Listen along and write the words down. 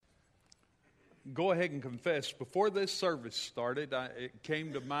go ahead and confess, before this service started, it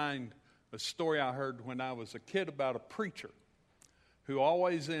came to mind a story I heard when I was a kid about a preacher who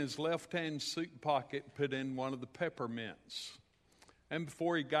always in his left-hand suit pocket put in one of the peppermints. And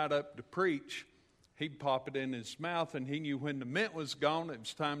before he got up to preach, he'd pop it in his mouth, and he knew when the mint was gone, it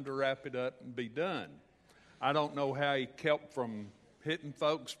was time to wrap it up and be done. I don't know how he kept from hitting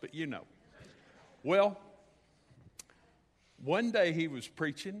folks, but you know. Well, one day he was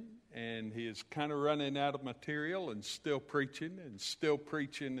preaching, and he is kind of running out of material and still preaching and still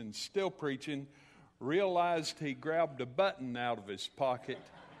preaching and still preaching. Realized he grabbed a button out of his pocket.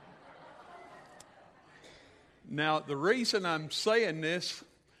 Now, the reason I'm saying this,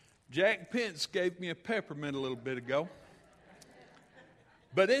 Jack Pence gave me a peppermint a little bit ago.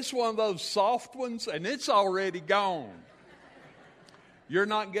 But it's one of those soft ones, and it's already gone. You're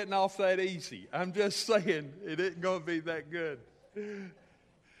not getting off that easy. I'm just saying, it isn't going to be that good.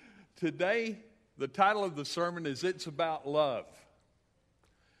 Today, the title of the sermon is It's About Love.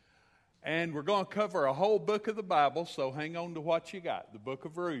 And we're going to cover a whole book of the Bible, so hang on to what you got, the book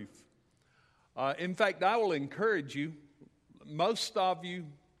of Ruth. In fact, I will encourage you, most of you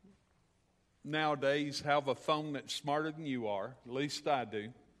nowadays have a phone that's smarter than you are, at least I do.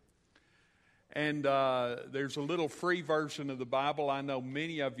 And there's a little free version of the Bible I know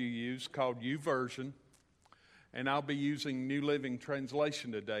many of you use called YouVersion. And I'll be using New Living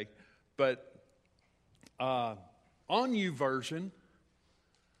Translation today. But on YouVersion,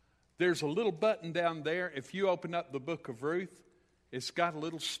 there's a little button down there. If you open up the book of Ruth, it's got a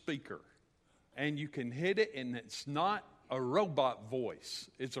little speaker. And you can hit it, and it's not a robot voice.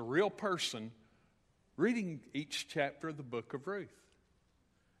 It's a real person reading each chapter of the book of Ruth.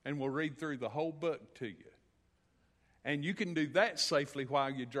 And we'll read through the whole book to you. And you can do that safely while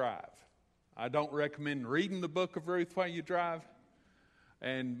you drive. I don't recommend reading the book of Ruth while you drive.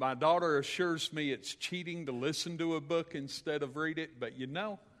 And my daughter assures me it's cheating to listen to a book instead of read it. But you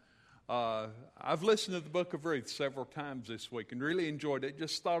know, I've listened to the book of Ruth several times this week and really enjoyed it.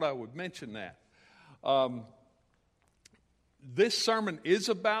 Just thought I would mention that. This sermon is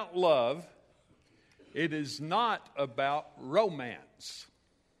about love. It is not about romance.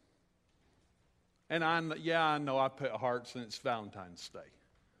 And I know I put hearts and it's Valentine's Day.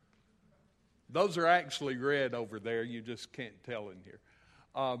 Those are actually red over there. You just can't tell in here.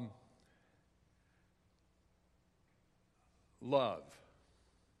 Love.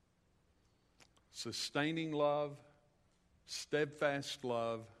 Sustaining love. Steadfast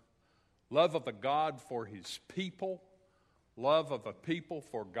love. Love of a God for His people. Love of a people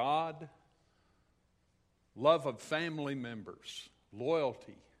for God. Love of family members.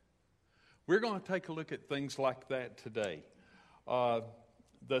 Loyalty. We're going to take a look at things like that today.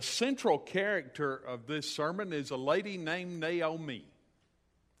 The central character of this sermon is a lady named Naomi.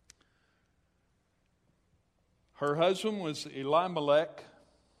 Her husband was Elimelech,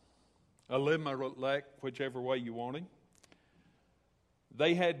 whichever way you want him.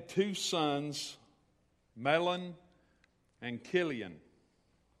 They had two sons, Mahlon and Chilion.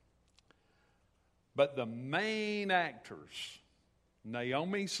 But the main actors,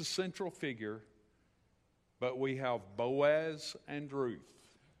 Naomi's the central figure, but we have Boaz and Ruth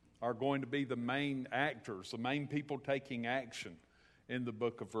are going to be the main actors, the main people taking action in the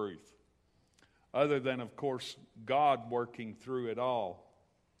book of Ruth. Other than, of course, God working through it all.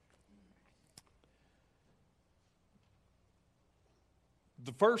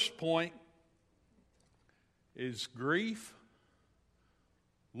 The first point is grief,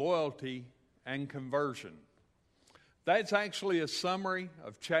 loyalty, and conversion. That's actually a summary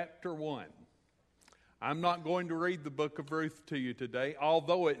of chapter 1. I'm not going to read the book of Ruth to you today,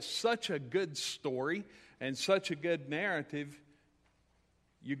 although it's such a good story and such a good narrative,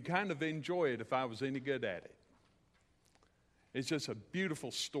 you'd kind of enjoy it if I was any good at it. It's just a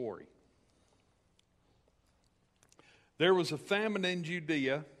beautiful story. There was a famine in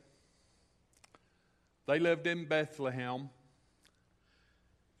Judea. They lived in Bethlehem.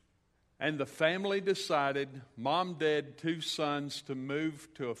 And the family decided, mom dead, two sons, to move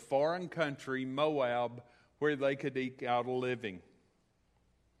to a foreign country, Moab, where they could eke out a living.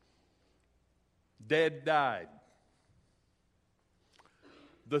 Dad died.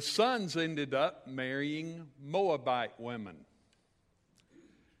 The sons ended up marrying Moabite women.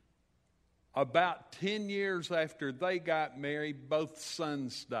 About 10 years after they got married, both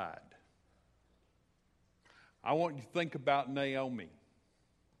sons died. I want you to think about Naomi.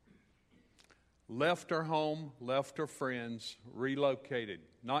 Left her home, left her friends, relocated.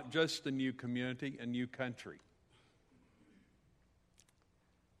 Not just a new community, a new country.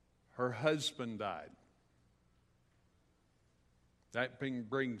 Her husband died. That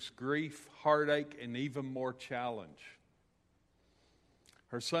brings grief, heartache, and even more challenge.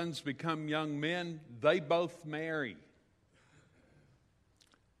 Her sons become young men. They both marry.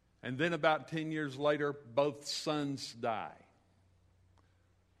 And then about 10 years later, both sons die.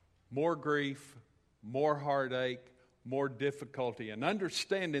 More grief, more heartache, more difficulty. And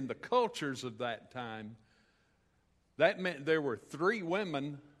understanding the cultures of that time, that meant there were 3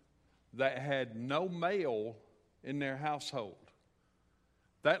 women that had no male in their household.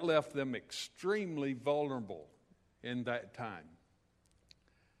 That left them extremely vulnerable in that time.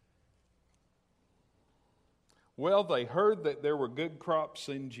 Well, they heard that there were good crops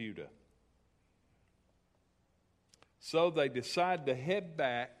in Judah. So they decided to head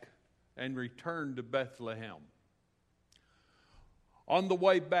back and return to Bethlehem. On the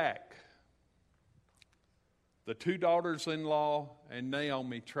way back, the 2 daughters-in-law and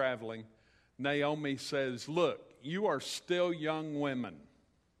Naomi traveling, Naomi says, "Look, you are still young women.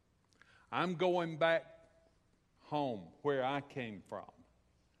 I'm going back home where I came from.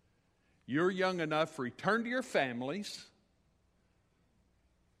 You're young enough, return to your families,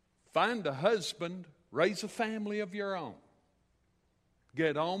 find a husband, raise a family of your own.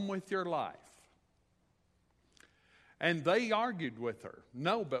 Get on with your life." And they argued with her.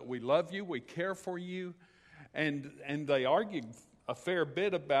 "No, but we love you, we care for you." And they argued a fair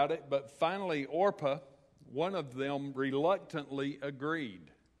bit about it, but finally Orpah, one of them, reluctantly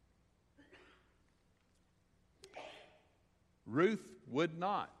agreed. Ruth would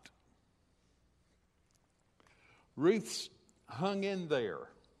not. Ruth hung in there.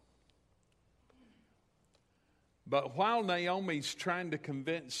 But while Naomi's trying to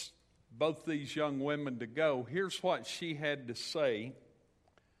convince both these young women to go, here's what she had to say.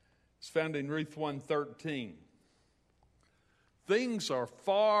 It's found in Ruth 1:13. "Things are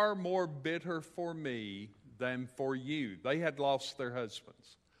far more bitter for me than for you." They had lost their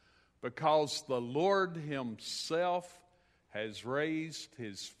husbands. "Because the Lord himself has raised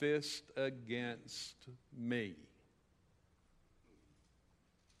his fist against me."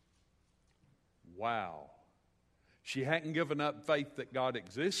 Wow. She hadn't given up faith that God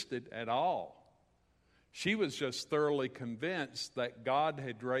existed at all. She was just thoroughly convinced that God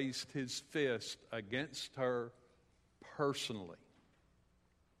had raised his fist against her personally.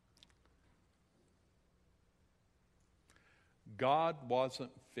 God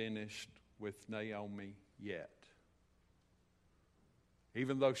wasn't finished with Naomi yet.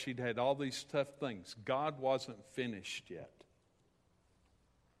 Even though she'd had all these tough things, God wasn't finished yet.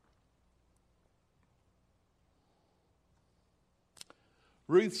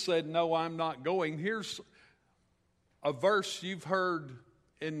 Ruth said, "No, I'm not going." Here's a verse you've heard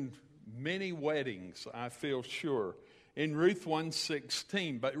in many weddings, I feel sure. In Ruth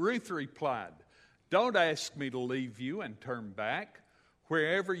 1:16. But Ruth replied, "Don't ask me to leave you and turn back.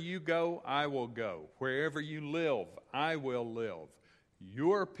 Wherever you go, I will go. Wherever you live, I will live.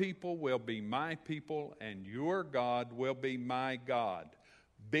 Your people will be my people, and your God will be my God."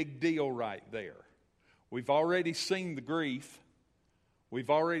 Big deal right there. We've already seen the grief. We've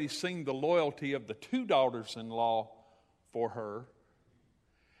already seen the loyalty of the 2 daughters-in-law for her.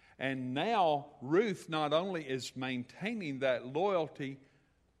 And now Ruth not only is maintaining that loyalty,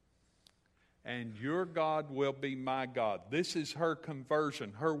 and your God will be my God. This is her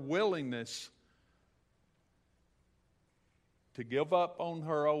conversion, her willingness to give up on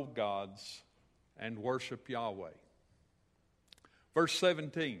her old gods and worship Yahweh. Verse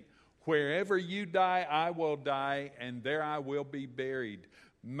 17. "Wherever you die, I will die, and there I will be buried.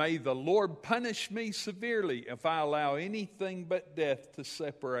 May the Lord punish me severely if I allow anything but death to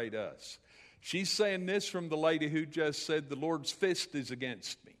separate us." She's saying this from the lady who just said, "The Lord's fist is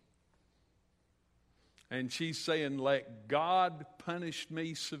against me." And she's saying, "Let God punish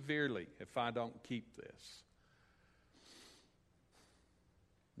me severely if I don't keep this."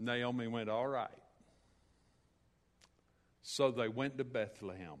 Naomi went, "All right." So they went to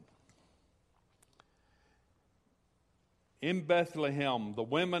Bethlehem. In Bethlehem, the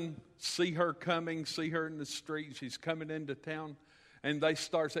women see her coming, see her in the street. She's coming into town. And they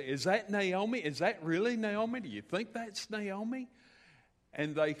start saying, "Is that Naomi? Is that really Naomi? Do you think that's Naomi?"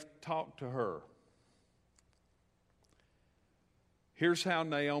 And they talk to her. Here's how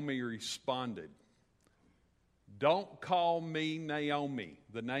Naomi responded. "Don't call me Naomi."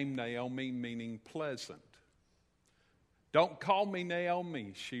 The name Naomi meaning pleasant. "Don't call me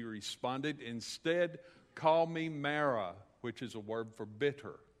Naomi," she responded. "Instead, call me Mara," which is a word for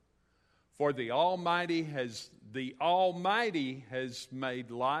bitter. "For the Almighty has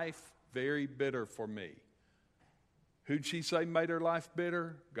made life very bitter for me." Who'd she say made her life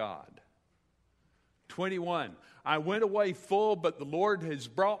bitter? God. 21. I went away full, but the Lord has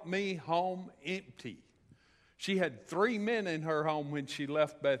brought me home empty. She had 3 men in her home when she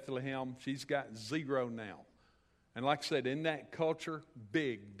left Bethlehem. She's got 0 now. And like I said, in that culture,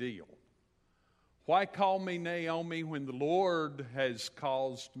 big deal. Why call me Naomi when the Lord has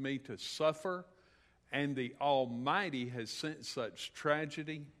caused me to suffer and the Almighty has sent such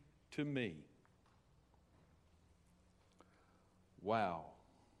tragedy to me? Wow.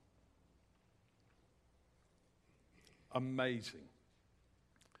 Amazing.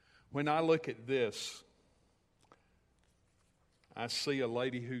 When I look at this, I see a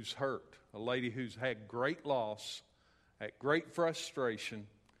lady who's hurt, a lady who's had great loss, had great frustration,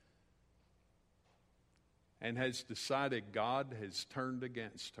 and has decided God has turned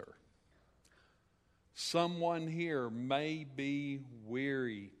against her. Someone here may be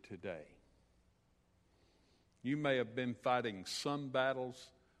weary today. You may have been fighting some battles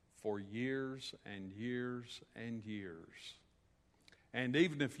for years and years and years. And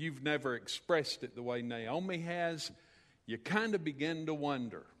even if you've never expressed it the way Naomi has, you kind of begin to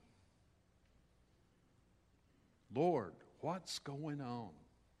wonder, Lord, what's going on?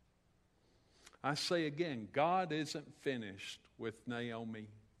 I say again, God isn't finished with Naomi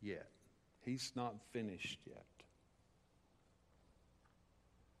yet. He's not finished yet.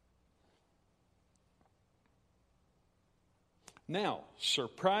 Now,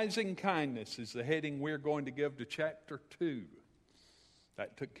 surprising kindness is the heading we're going to give to chapter 2.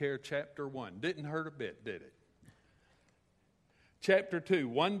 That took care of chapter 1. Didn't hurt a bit, did it? Chapter 2.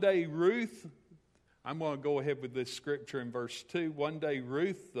 One day Ruth, I'm going to go ahead with this scripture in verse 2. One day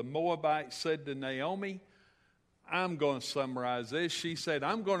Ruth, the Moabite, said to Naomi, I'm going to summarize this. She said,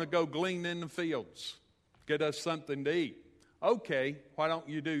 I'm going to go glean in the fields. Get us something to eat. Okay, why don't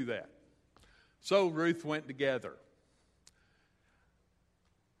you do that? So Ruth went together.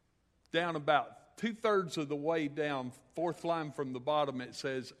 Down about 2/3 of the way down, 4th line from the bottom, it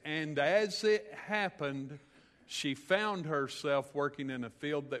says, and as it happened, she found herself working in a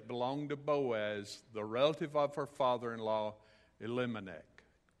field that belonged to Boaz, the relative of her father-in-law, Elimelech.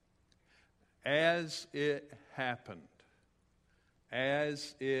 As it happened,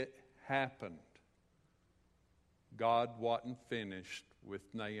 God wasn't finished with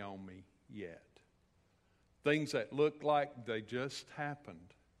Naomi yet. Things that look like they just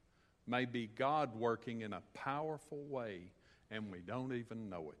happened may be God working in a powerful way, and we don't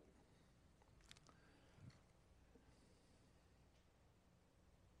even know it.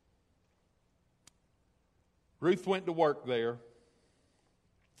 Ruth went to work there.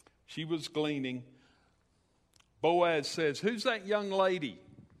 She was gleaning. Boaz says, who's that young lady?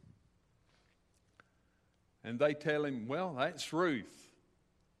 And they tell him, well, that's Ruth,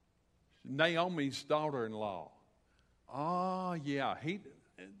 Naomi's daughter-in-law. Oh, yeah,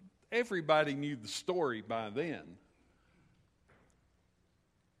 everybody knew the story by then.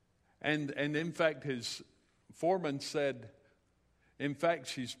 And in fact, his foreman said, in fact,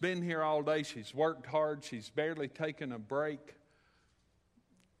 she's been here all day. She's worked hard. She's barely taken a break.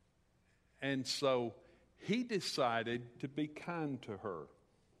 And so he decided to be kind to her.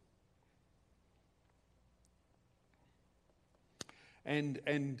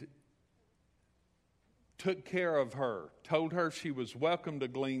 And took care of her, told her she was welcome to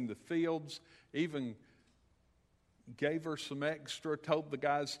glean the fields, even gave her some extra, told the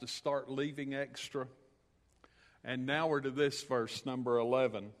guys to start leaving extra. And now we're to this verse, number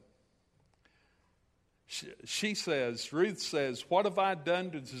 11. She says, Ruth says, what have I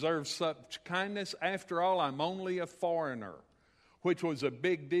done to deserve such kindness? After all, I'm only a foreigner, which was a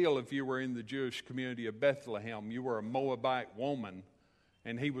big deal if you were in the Jewish community of Bethlehem. You were a Moabite woman,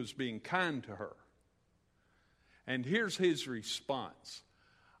 and he was being kind to her. And here's his response.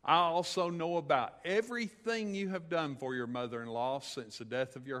 I also know about everything you have done for your mother-in-law since the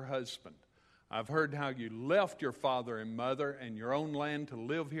death of your husband. I've heard how you left your father and mother and your own land to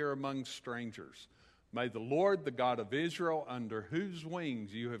live here among strangers. May the Lord, the God of Israel, under whose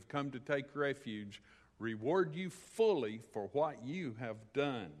wings you have come to take refuge, reward you fully for what you have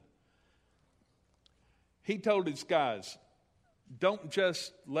done. He told his guys, don't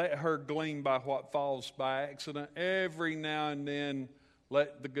just let her glean by what falls by accident. Every now and then,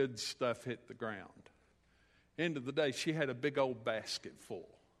 let the good stuff hit the ground. End of the day, she had a big old basket full.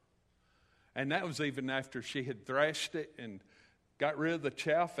 And that was even after she had threshed it and got rid of the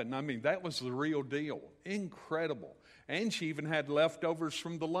chaff. And I mean, that was the real deal. Incredible. And she even had leftovers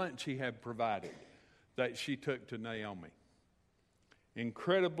from the lunch he had provided that she took to Naomi.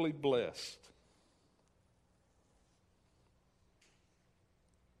 Incredibly blessed.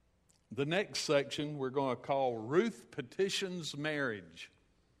 The next section we're going to call Ruth Petitions Marriage.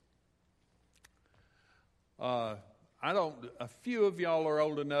 A few of y'all are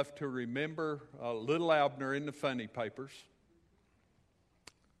old enough to remember Little Abner in the funny papers.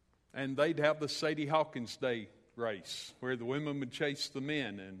 And they'd have the Sadie Hawkins Day race where the women would chase the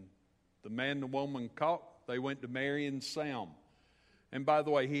men, and the man the woman caught, they went to Marion Sam. And by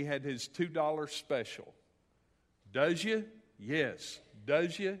the way, he had his $2 special. Does you? Yes.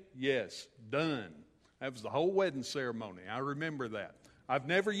 Does you? Yes. Done. That was the whole wedding ceremony. I remember that. I've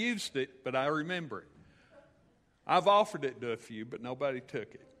never used it, but I remember it. I've offered it to a few, but nobody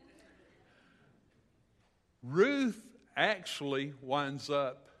took it. Ruth actually winds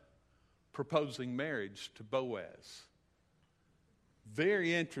up proposing marriage to Boaz.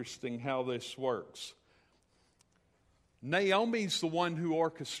 Very interesting how this works. Naomi's the one who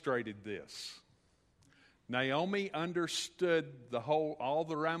orchestrated this. Naomi understood all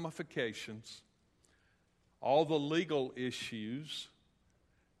the ramifications, all the legal issues,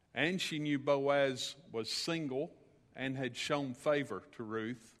 and she knew Boaz was single and had shown favor to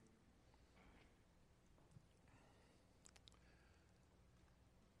Ruth.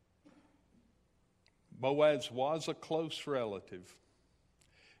 Boaz was a close relative.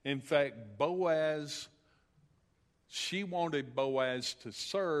 In fact, she wanted Boaz to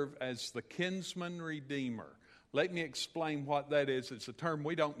serve as the kinsman redeemer. Let me explain what that is. It's a term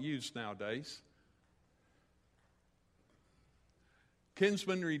we don't use nowadays.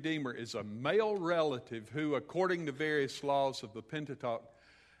 Kinsman redeemer is a male relative who, according to various laws of the Pentateuch,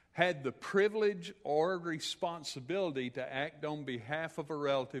 had the privilege or responsibility to act on behalf of a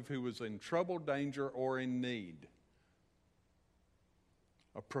relative who was in trouble, danger, or in need.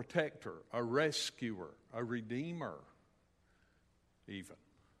 A protector, a rescuer, a redeemer, even.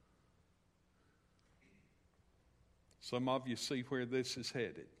 Some of you see where this is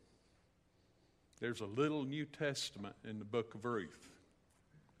headed. There's a little New Testament in the book of Ruth.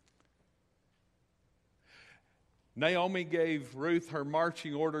 Naomi gave Ruth her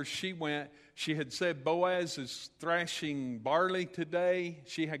marching orders. She went. She had said Boaz is thrashing barley today.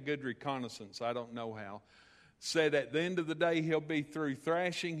 She had good reconnaissance. I don't know how. Said at the end of the day he'll be through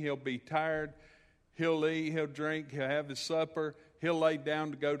thrashing. He'll be tired. He'll eat. He'll drink. He'll have his supper. He'll lay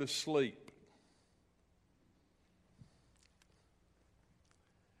down to go to sleep.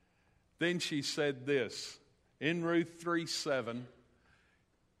 Then she said this in Ruth 3:7.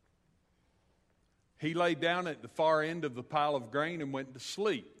 He lay down at the far end of the pile of grain and went to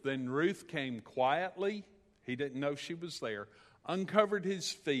sleep. Then Ruth came quietly, he didn't know she was there, uncovered his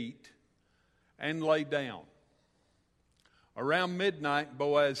feet, and lay down. Around midnight,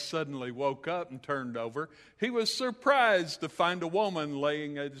 Boaz suddenly woke up and turned over. He was surprised to find a woman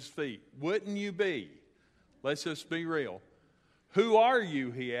laying at his feet. Wouldn't you be? Let's just be real. Who are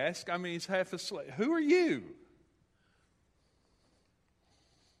you, he asked. I mean, he's half asleep. Who are you?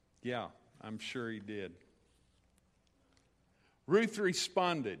 Yeah. I'm sure he did. Ruth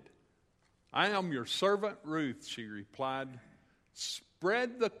responded, I am your servant Ruth, she replied.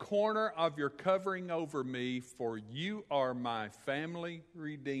 Spread the corner of your covering over me, for you are my family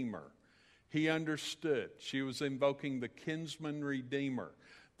redeemer. He understood. She was invoking the kinsman redeemer.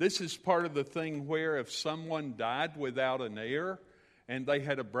 This is part of the thing where if someone died without an heir, and they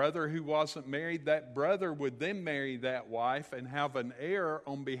had a brother who wasn't married, that brother would then marry that wife and have an heir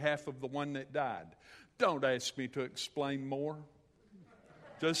on behalf of the one that died. Don't ask me to explain more.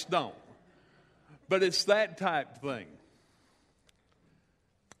 Just don't. But it's that type thing.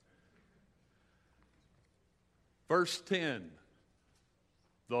 Verse 10.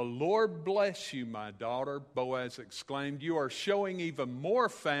 The Lord bless you, my daughter, Boaz exclaimed. You are showing even more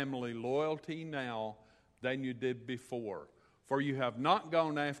family loyalty now than you did before. For you have not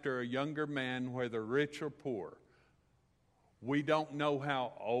gone after a younger man, whether rich or poor. We don't know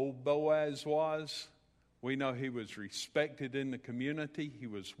how old Boaz was. We know he was respected in the community. He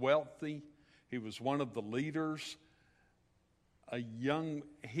was wealthy. He was one of the leaders.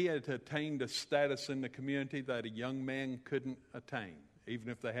 He had attained a status in the community that a young man couldn't attain, even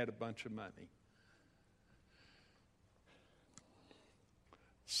if they had a bunch of money.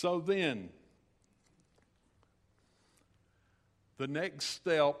 So then, the next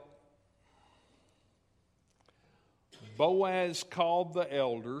step, Boaz called the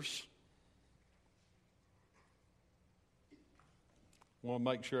elders. I want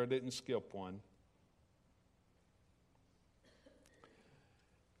to make sure I didn't skip one.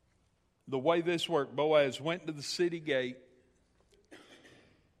 The way this worked, Boaz went to the city gate,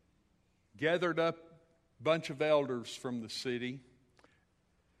 gathered up a bunch of elders from the city,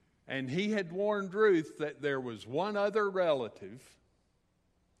 and he had warned Ruth that there was one other relative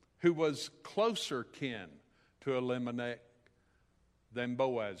who was closer kin to Elimelech than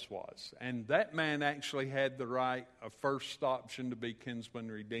Boaz was. And that man actually had the right of first option to be kinsman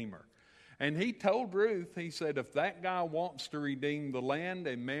redeemer. And he told Ruth, he said, if that guy wants to redeem the land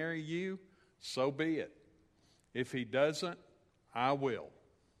and marry you, so be it. If he doesn't, I will.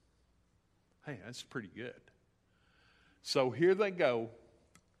 Hey, that's pretty good. So here they go.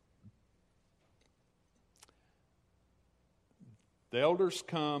 The elders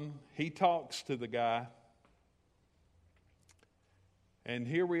come. He talks to the guy. And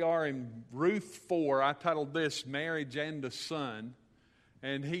here we are in Ruth 4. I titled this, Marriage and a Son.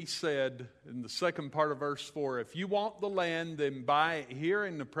 And he said in the second part of verse 4, if you want the land, then buy it here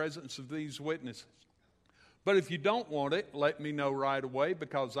in the presence of these witnesses. But if you don't want it, let me know right away,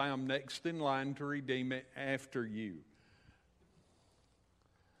 because I am next in line to redeem it after you.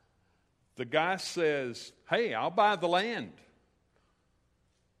 The guy says, hey, I'll buy the land.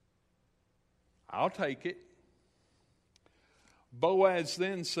 I'll take it. Boaz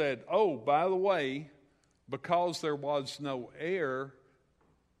then said, oh, by the way, because there was no heir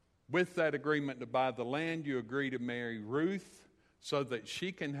with that agreement to buy the land, you agree to marry Ruth so that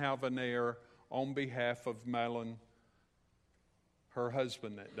she can have an heir on behalf of Mahlon, her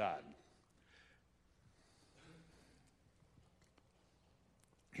husband that died.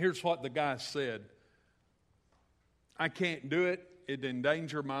 Here's what the guy said. I can't do it. It'd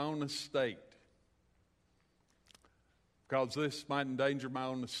endanger my own estate. Because this might endanger my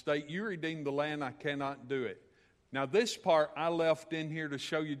own estate. You redeem the land, I cannot do it. Now this part I left in here to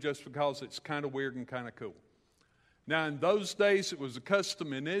show you just because it's kind of weird and kind of cool. Now in those days it was a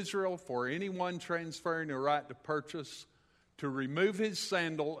custom in Israel for anyone transferring a right to purchase to remove his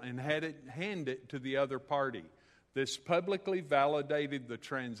sandal and hand it to the other party. This publicly validated the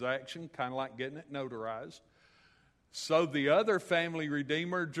transaction, kind of like getting it notarized. So the other family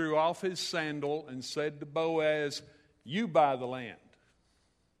redeemer drew off his sandal and said to Boaz, you buy the land.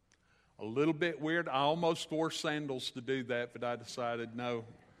 A little bit weird. I almost wore sandals to do that, but I decided no,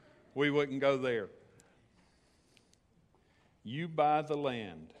 we wouldn't go there. You buy the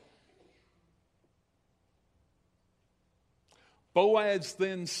land. Boaz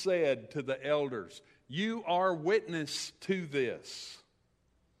then said to the elders, you are witness to this.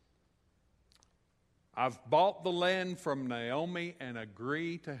 I've bought the land from Naomi and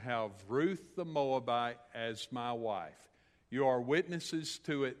agree to have Ruth the Moabite as my wife. You are witnesses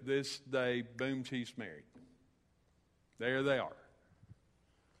to it this day. Boom, she's married. There they are.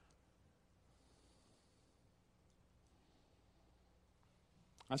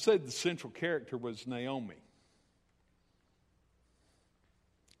 I said the central character was Naomi.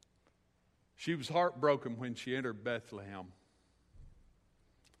 She was heartbroken when she entered Bethlehem.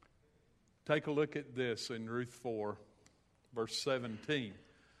 Take a look at this in Ruth 4, verse 17.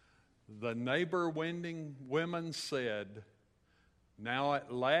 The neighbor women said, now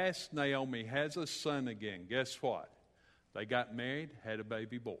at last Naomi has a son again. Guess what? They got married, had a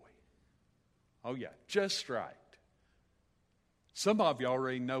baby boy. Oh yeah, just right. Some of you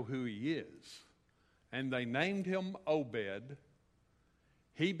already know who he is. And they named him Obed.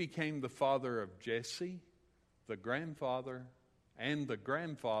 He became the father of Jesse, the grandfather, and the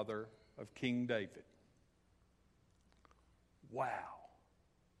grandfather of King David. Wow.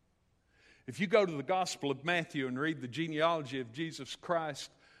 If you go to the Gospel of Matthew and read the genealogy of Jesus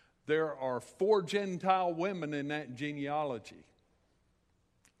Christ, there are 4 Gentile women in that genealogy.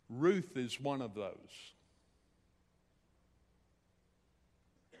 Ruth is one of those.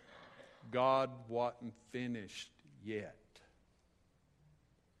 God wasn't finished yet.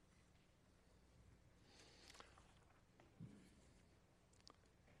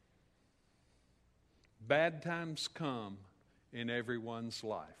 Bad times come in everyone's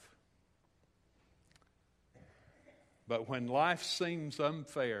life. But when life seems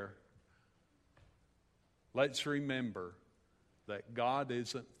unfair, let's remember that God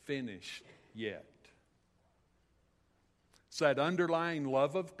isn't finished yet. It's that underlying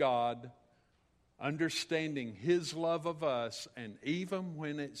love of God, understanding His love of us, and even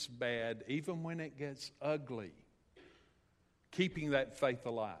when it's bad, even when it gets ugly, keeping that faith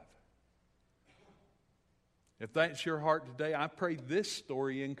alive. If that's your heart today, I pray this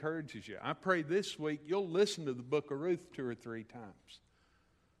story encourages you. I pray this week you'll listen to the book of Ruth 2 or 3 times.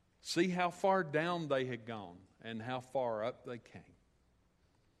 See how far down they had gone and how far up they came.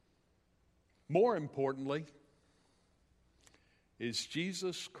 More importantly, is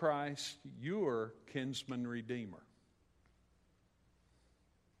Jesus Christ your kinsman redeemer?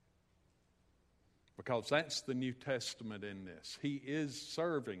 Because that's the New Testament in this. He is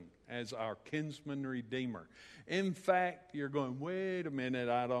serving as our kinsman redeemer. In fact, you're going, wait a minute,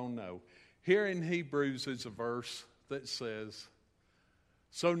 I don't know. Here in Hebrews is a verse that says,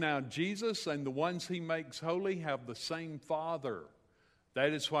 So now Jesus and the ones he makes holy have the same Father.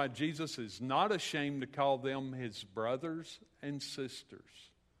 That is why Jesus is not ashamed to call them his brothers and sisters.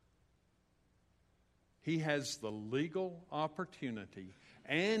 He has the legal opportunity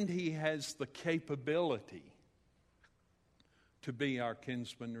and he has the capability to be our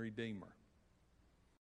kinsman redeemer.